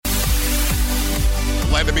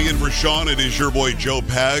Glad to be in for Sean. It is your boy Joe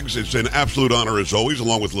Pags. It's an absolute honor as always,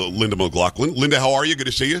 along with Linda McLaughlin. Linda, how are you? Good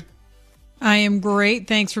to see you. I am great.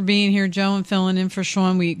 Thanks for being here, Joe, and filling in for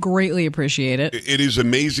Sean. We greatly appreciate it. It is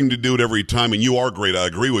amazing to do it every time, and you are great. I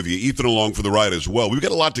agree with you. Ethan along for the ride as well. We've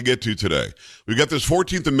got a lot to get to today. We've got this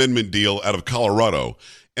 14th Amendment deal out of Colorado,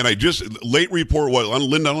 and late report, Linda, I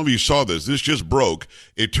don't know if you saw this. This just broke.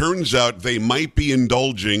 It turns out they might be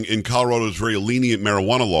indulging in Colorado's very lenient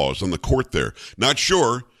marijuana laws on the court there. Not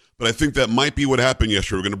sure. But I think that might be what happened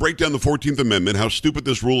yesterday. We're going to break down the 14th Amendment, how stupid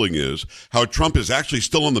this ruling is, how Trump is actually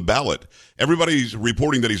still on the ballot. Everybody's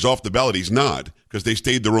reporting that he's off the ballot. He's not, because they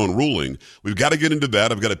stayed their own ruling. We've got to get into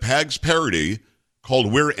that. I've got a Pags parody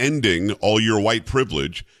called We're Ending All Your White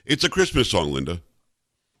Privilege. It's a Christmas song, Linda.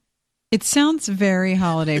 It sounds very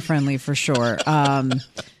holiday friendly for sure.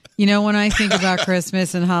 When I think about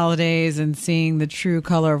Christmas and holidays and seeing the true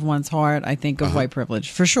color of one's heart, I think of white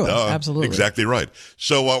privilege for sure. Absolutely. Exactly right.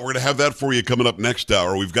 So we're going to have that for you coming up next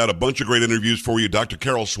hour. We've got a bunch of great interviews for you. Dr.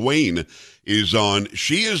 Carol Swain is on.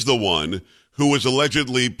 She is the one who was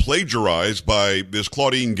allegedly plagiarized by this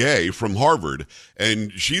Claudine Gay from Harvard,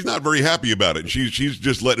 and she's not very happy about it. She's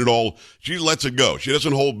just letting it all, she lets it go. She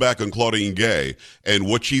doesn't hold back on Claudine Gay and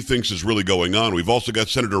what she thinks is really going on. We've also got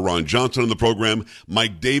Senator Ron Johnson on the program.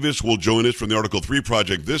 Mike Davis will join us from the Article 3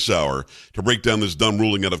 Project this hour to break down this dumb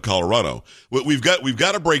ruling out of Colorado. We've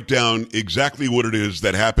got to break down exactly what it is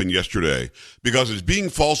that happened yesterday, because it's being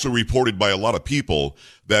falsely reported by a lot of people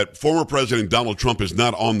that former President Donald Trump is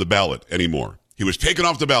not on the ballot anymore. He was taken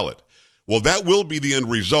off the ballot. Well, that will be the end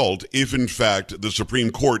result if, in fact, the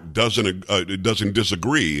Supreme Court doesn't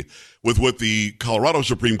disagree with what the Colorado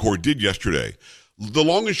Supreme Court did yesterday. The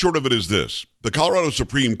long and short of it is this. The Colorado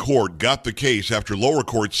Supreme Court got the case after lower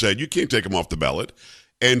court said you can't take him off the ballot.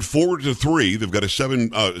 And 4-3, they've got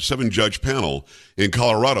a seven-judge panel in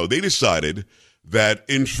Colorado. They decided that,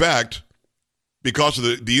 in fact, because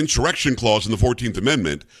of the insurrection clause in the 14th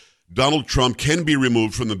Amendment, Donald Trump can be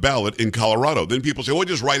removed from the ballot in Colorado. Then people say, well,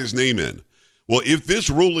 just write his name in. Well, if this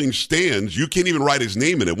ruling stands, you can't even write his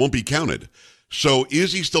name in. It won't be counted. So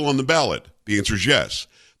is he still on the ballot? The answer is yes.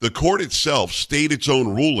 The court itself stayed its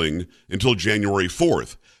own ruling until January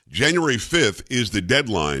 4th. January 5th is the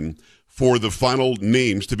deadline for the final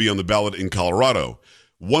names to be on the ballot in Colorado.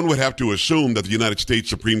 One would have to assume that the United States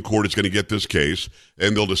Supreme Court is going to get this case,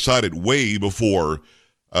 and they'll decide it way before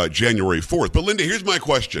January 4th. But, Linda, here's my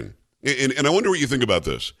question, and I wonder what you think about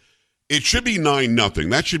this. It should be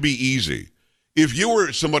 9-0. That should be easy. If you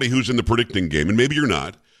were somebody who's in the predicting game, and maybe you're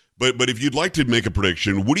not, but if you'd like to make a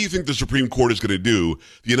prediction, what do you think the Supreme Court is going to do,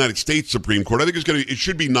 the United States Supreme Court? I think it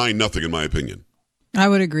should be 9-0, in my opinion. I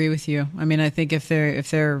would agree with you. I mean, I think if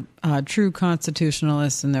they're true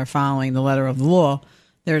constitutionalists and they're following the letter of the law,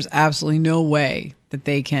 there's absolutely no way that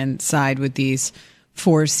they can side with these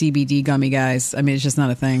 4 CBD gummy guys. I mean, it's just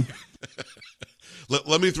not a thing.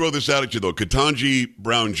 Let me throw this out at you, though. Ketanji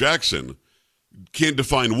Brown Jackson can't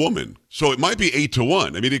define woman. So it might be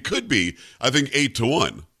 8-1. I mean, it could be, I think,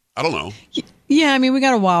 8-1. I don't know. Yeah, I mean, we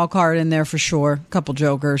got a wild card in there for sure. A couple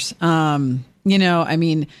jokers. I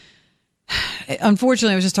mean,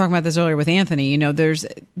 unfortunately, I was just talking about this earlier with Anthony.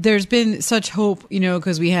 There's been such hope,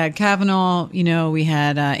 because we had Kavanaugh, we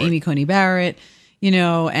had Amy Coney Barrett,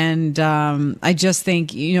 and I just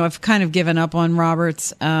think, I've kind of given up on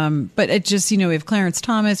Roberts. But it just, we have Clarence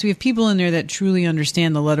Thomas. We have people in there that truly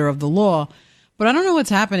understand the letter of the law. But I don't know what's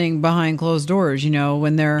happening behind closed doors,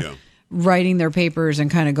 when they're writing their papers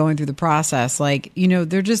and kind of going through the process. Like,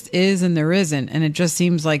 there just is and there isn't. And it just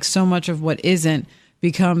seems like so much of what isn't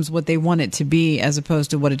becomes what they want it to be as opposed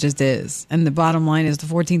to what it just is. And the bottom line is the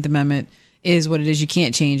 14th Amendment is what it is. You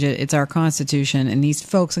can't change it. It's our Constitution. And these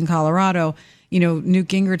folks in Colorado, Newt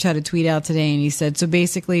Gingrich had a tweet out today and he said, so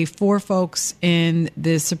basically 4 folks in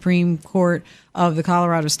the Supreme Court of the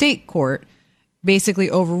Colorado State Court basically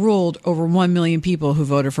overruled over 1 million people who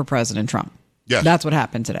voted for President Trump. Yes. That's what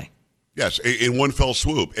happened today. Yes, in one fell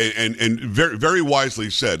swoop. And very, very wisely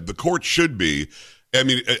said, the court should be, I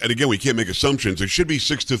mean, and again, we can't make assumptions. It should be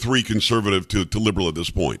 6-3 conservative to liberal at this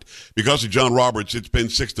point. Because of John Roberts, it's been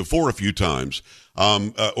 6-4 a few times,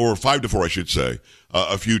 or 5-4, I should say,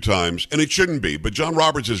 a few times, and it shouldn't be. But John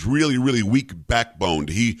Roberts is really, really weak backboned.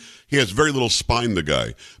 He has very little spine, the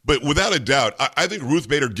guy. But without a doubt, I think Ruth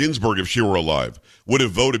Bader Ginsburg, if she were alive, would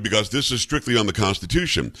have voted because this is strictly on the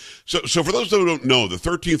Constitution. So for those who don't know, the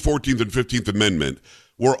 13th, 14th, and 15th Amendment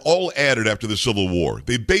were all added after the Civil War.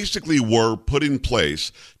 They basically were put in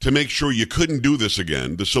place to make sure you couldn't do this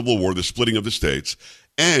again, the Civil War, the splitting of the states,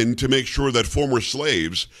 and to make sure that former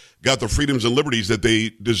slaves got the freedoms and liberties that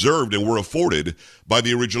they deserved and were afforded by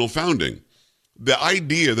the original founding. the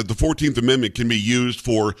idea that the 14th Amendment can be used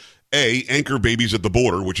for anchor babies at the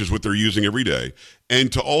border, which is what they're using every day,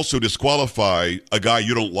 and to also disqualify a guy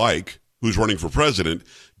you don't like who's running for president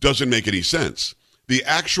doesn't make any sense. The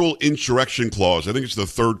actual insurrection clause, I think it's the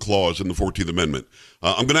third clause in the 14th Amendment.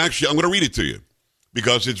 I'm going to read it to you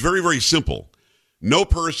because it's very, very simple. No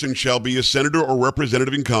person shall be a senator or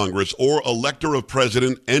representative in Congress or elector of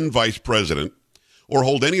president and vice president or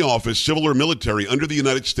hold any office, civil or military, under the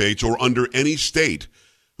United States or under any state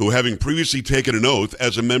who, having previously taken an oath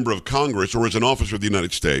as a member of Congress or as an officer of the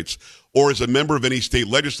United States or as a member of any state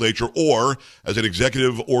legislature or as an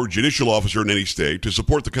executive or judicial officer in any state to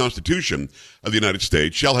support the Constitution of the United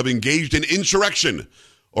States shall have engaged in insurrection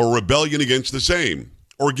or rebellion against the same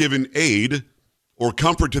or given aid or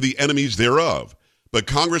comfort to the enemies thereof. But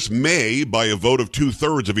Congress may, by a vote of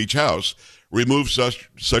 2/3 of each house, remove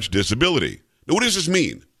such disability. Now, what does this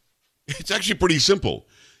mean? It's actually pretty simple.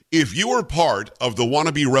 If you were part of the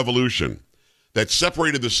wannabe revolution that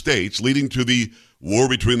separated the states, leading to the war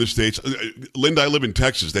between the states, Linda, I live in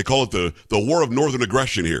Texas. They call it the War of Northern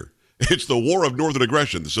Aggression here. It's the War of Northern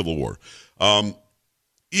Aggression, the Civil War.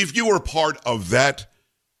 If you were part of that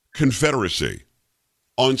confederacy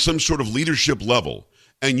on some sort of leadership level,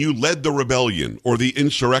 and you led the rebellion or the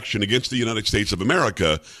insurrection against the United States of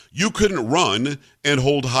America, you couldn't run and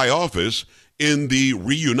hold high office in the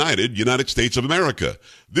reunited United States of America.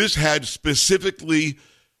 This had specifically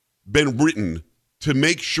been written to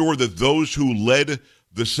make sure that those who led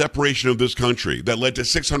the separation of this country, that led to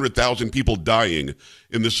 600,000 people dying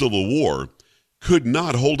in the Civil War, could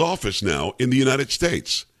not hold office now in the United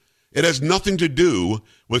States. It has nothing to do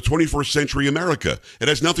with 21st century America. It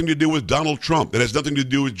has nothing to do with Donald Trump. It has nothing to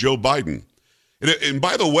do with Joe Biden. And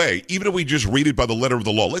by the way, even if we just read it by the letter of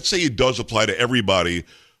the law, let's say it does apply to everybody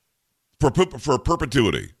for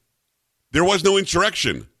perpetuity. There was no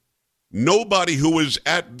insurrection. Nobody who was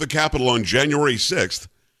at the Capitol on January 6th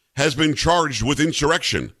has been charged with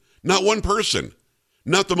insurrection. Not one person.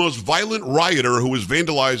 Not the most violent rioter who was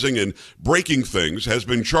vandalizing and breaking things has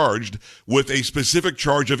been charged with a specific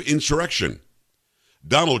charge of insurrection.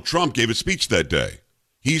 Donald Trump gave a speech that day.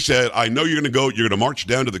 He said, I know you're going to march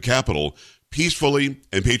down to the Capitol peacefully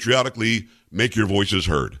and patriotically, make your voices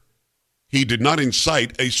heard. He did not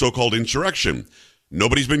incite a so-called insurrection.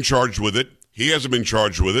 Nobody's been charged with it. He hasn't been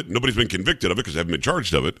charged with it. Nobody's been convicted of it because they haven't been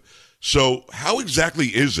charged of it. So how exactly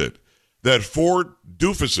is it that four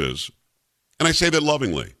doofuses, and I say that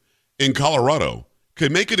lovingly, in Colorado,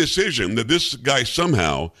 can make a decision that this guy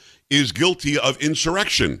somehow is guilty of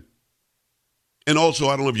insurrection? And also,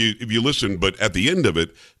 I don't know if you listen, but at the end of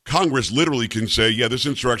it, Congress literally can say, yeah, this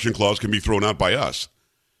insurrection clause can be thrown out by us.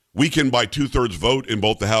 We can, by 2/3 vote in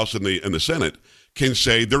both the House and the Senate, can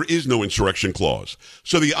say there is no insurrection clause.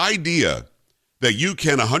 So the idea that you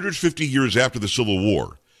can, 150 years after the Civil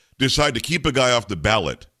War, decide to keep a guy off the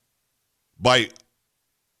ballot by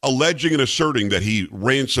alleging and asserting that he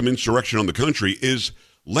ran some insurrection on the country is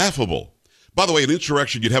laughable. By the way, in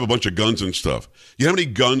insurrection, you'd have a bunch of guns and stuff. You know how many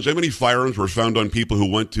guns, how many firearms were found on people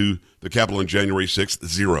who went to the Capitol on January 6th?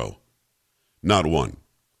 Zero. Not one.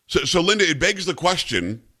 So Linda, it begs the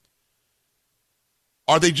question,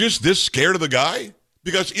 are they just this scared of the guy?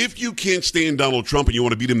 Because if you can't stand Donald Trump and you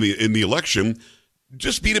want to beat him in the election,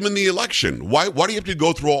 just beat him in the election. Why do you have to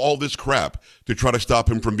go through all this crap to try to stop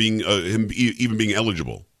him from being even being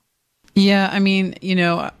eligible? Yeah, I mean,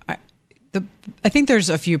 I think there's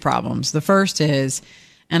a few problems. The first is,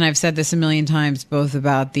 and I've said this a million times, both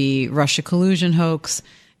about the Russia collusion hoax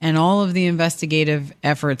and all of the investigative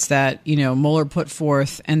efforts that, Mueller put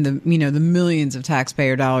forth and the millions of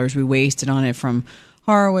taxpayer dollars we wasted on it, from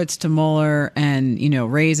Horowitz to Mueller and,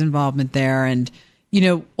 Wray's involvement there and,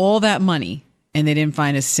 all that money, and they didn't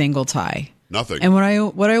find a single tie. Nothing. And what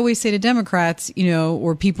I always say to Democrats,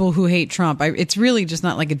 or people who hate Trump, it's really just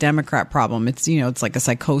not like a Democrat problem. It's, it's like a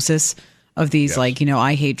psychosis of these, yes,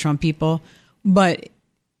 I hate Trump people. But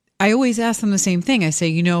I always ask them the same thing. I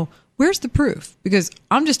say, where's the proof? Because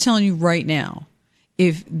I'm just telling you right now,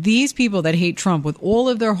 if these people that hate Trump with all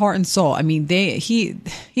of their heart and soul, I mean, he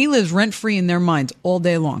lives rent-free in their minds all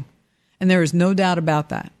day long. And there is no doubt about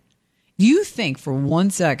that. Do you think for 1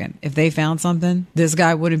 second, if they found something, this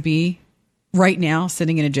guy wouldn't be right now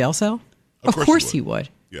sitting in a jail cell? Of course he would.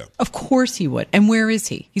 Yeah. Of course he would. And where is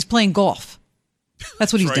he? He's playing golf.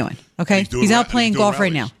 That's what he's doing. Okay. He's out playing golf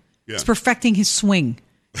right now. Yeah. He's perfecting his swing.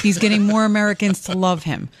 He's getting more Americans to love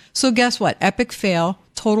him. So guess what? Epic fail,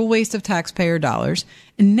 total waste of taxpayer dollars.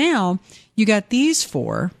 And now you got these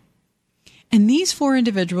four, and these four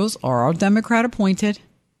individuals are all Democrat appointed.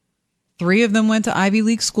 3 of them went to Ivy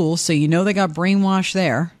League schools, so they got brainwashed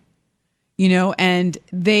there. And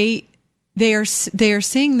they they are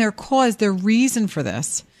saying their cause, their reason for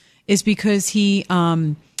this is because he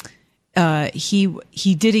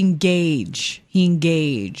did engage. He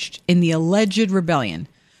engaged in the alleged rebellion.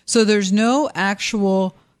 So there's no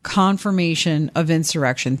actual confirmation of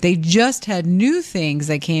insurrection. They just had new things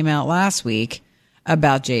that came out last week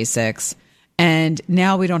about J6. And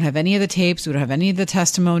now we don't have any of the tapes. We don't have any of the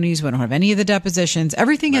testimonies. We don't have any of the depositions.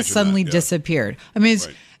 Everything has suddenly disappeared. I mean,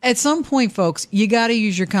 at some point, folks, you got to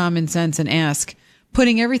use your common sense and ask,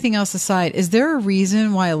 putting everything else aside, is there a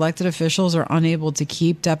reason why elected officials are unable to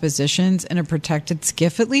keep depositions in a protected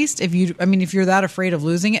SCIF at least? If you're that afraid of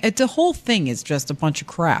losing it, the whole thing is just a bunch of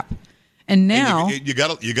crap. And now you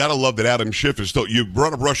gotta love that Adam Schiff is still. You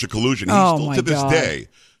brought up Russia collusion. He's still to this day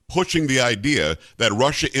pushing the idea that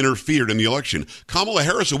Russia interfered in the election. Kamala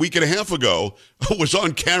Harris a week and a half ago was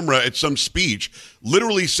on camera at some speech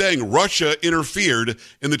literally saying Russia interfered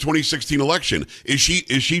in the 2016 election. Is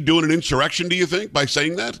she doing an insurrection, do you think, by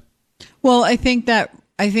saying that? Well, I think that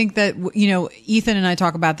Ethan and I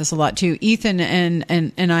talk about this a lot too. Ethan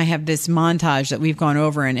and I have this montage that we've gone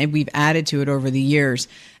over and we've added to it over the years.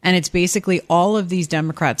 And it's basically all of these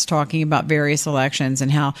Democrats talking about various elections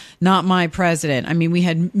and how not my president. I mean, we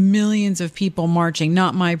had millions of people marching,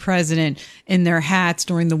 not my president, in their hats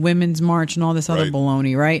during the Women's March and all this other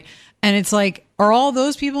baloney, right? And it's like, are all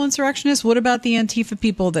those people insurrectionists? What about the Antifa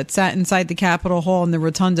people that sat inside the Capitol Hall in the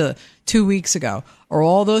Rotunda 2 weeks ago? Are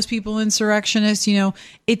all those people insurrectionists?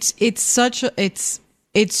 It's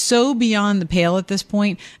so beyond the pale at this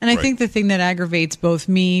point. And I think the thing that aggravates both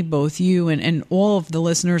me, both you, and all of the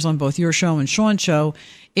listeners on both your show and Sean's show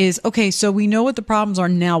is, okay, so we know what the problems are.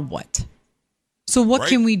 Now what? So what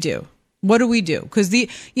can we do? What do we do? Because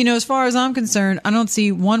as far as I'm concerned, I don't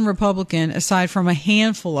see one Republican aside from a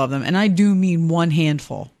handful of them, and I do mean one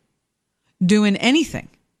handful, doing anything,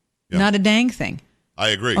 not a dang thing. I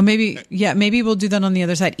agree. Or maybe we'll do that on the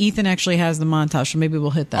other side. Ethan actually has the montage, so maybe we'll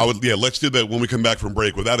hit that. Let's do that when we come back from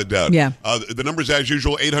break, without a doubt. Yeah. The numbers, as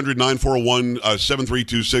usual,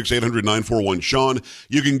 800-941-7326, 800-941-SEAN.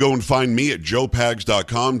 You can go and find me at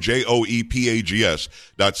joepags.com,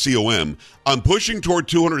 JOEPAGS.com. I'm pushing toward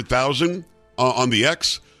 200,000 on the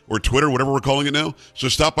X or Twitter, whatever we're calling it now. So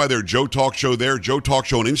stop by there, Joe Talk Show there. Joe Talk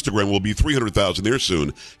Show on Instagram will be 300,000 there soon.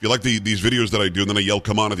 If you like these videos that I do, and then I yell,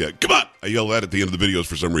 come on, come on. I yell that at the end of the videos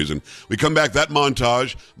for some reason. We come back, that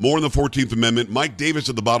montage, more on the 14th Amendment. Mike Davis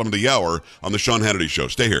at the bottom of the hour on the Sean Hannity Show.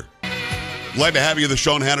 Stay here. Glad to have you at the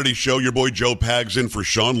Sean Hannity Show. Your boy Joe Pags in for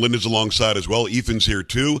Sean. Linda's alongside as well. Ethan's here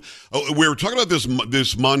too. We were talking about this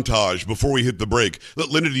montage before we hit the break.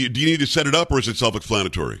 Linda, do you need to set it up, or is it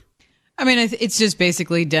self-explanatory? I mean, it's just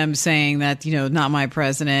basically Dem saying that, not my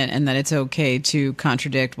president, and that it's okay to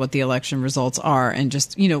contradict what the election results are, and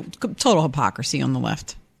just, total hypocrisy on the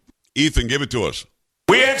left. Ethan, give it to us.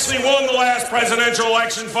 We actually won the last presidential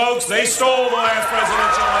election, folks. They stole the last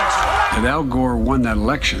presidential election. If Al Gore won that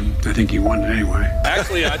election, I think he won it anyway.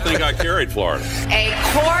 Actually, I think I carried Florida. A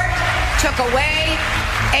court took away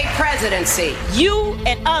a presidency. You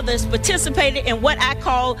and others participated in what I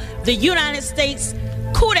call the United States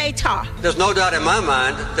coup d'etat. There's no doubt in my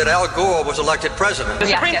mind that Al Gore was elected president. The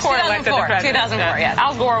Supreme Court elected the president. 2004, yes.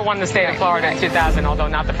 Al Gore won the state of Florida in 2000, although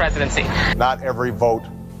not the presidency. Not every vote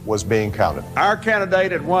was being counted. Our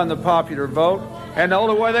candidate had won the popular vote, and the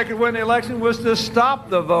only way they could win the election was to stop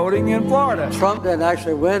the voting in Florida. Trump didn't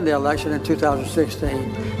actually win the election in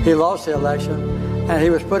 2016. He lost the election, and he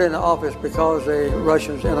was put into office because the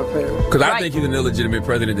Russians interfered. Because I think he's an illegitimate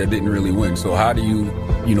president that didn't really win. So how do you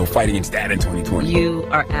fight against that in 2020? You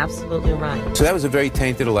are absolutely right. So that was a very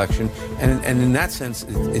tainted election, and in that sense,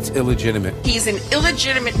 it's illegitimate. He's an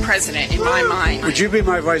illegitimate president in my mind. Would you be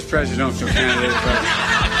my vice presidential candidate?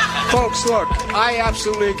 Folks, look, I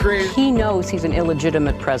absolutely agree. He knows he's an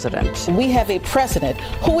illegitimate president. We have a president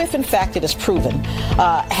who, if in fact it is proven,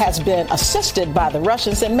 has been assisted by the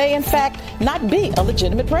Russians and may in fact not be a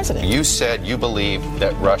legitimate president. You said you believe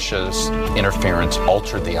that Russia's interference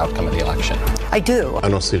altered the outcome of the election. I do. I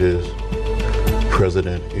don't see this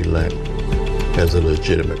president-elect as a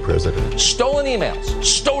legitimate president. Stolen emails,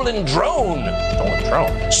 stolen drone,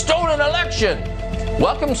 stolen election.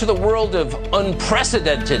 Welcome to the world of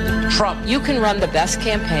unprecedented Trump. You can run the best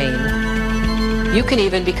campaign. You can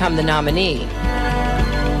even become the nominee.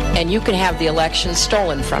 And you can have the election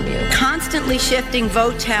stolen from you. Constantly shifting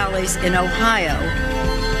vote tallies in Ohio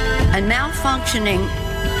and malfunctioning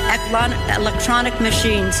electronic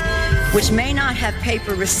machines, which may not have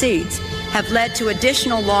paper receipts, have led to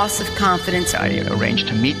additional loss of confidence. I arranged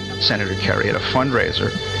to meet Senator Kerry at a fundraiser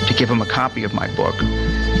to give him a copy of my book.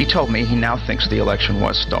 He told me he now thinks the election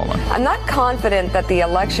was stolen. I'm not confident that the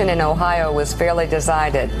election in Ohio was fairly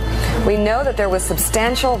decided. We know that there was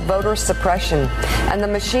substantial voter suppression, and the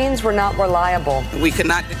machines were not reliable. We could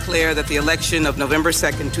not declare that the election of November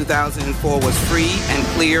 2nd, 2004 was free and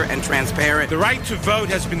clear and transparent. The right to vote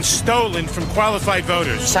has been stolen from qualified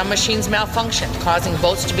voters. Some machines malfunctioned, causing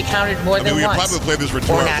votes to be counted more than we once. could probably play this for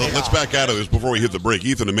 2 hours. Let's back out of this before we hit the break.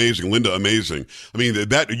 Ethan, amazing. Linda, amazing. I mean,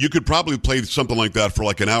 that you could probably play something like that for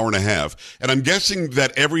like an hour and a half. And I'm guessing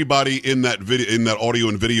that everybody in that video, in that audio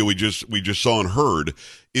and video we just saw and heard,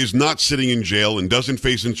 is not sitting in jail and doesn't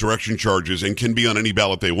face insurrection charges and can be on any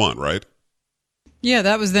ballot they want, right? Yeah,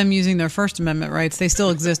 that was them using their First Amendment rights. They still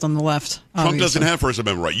exist on the left. Trump doesn't have First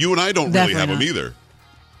Amendment rights. You and I don't really have them either.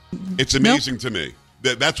 It's amazing to me.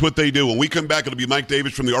 That's what they do. When we come back, it'll be Mike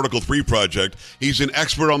Davis from the Article 3 Project. He's an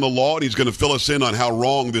expert on the law, and he's going to fill us in on how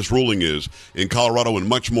wrong this ruling is in Colorado and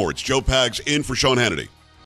much more. It's Joe Pags in for Sean Hannity.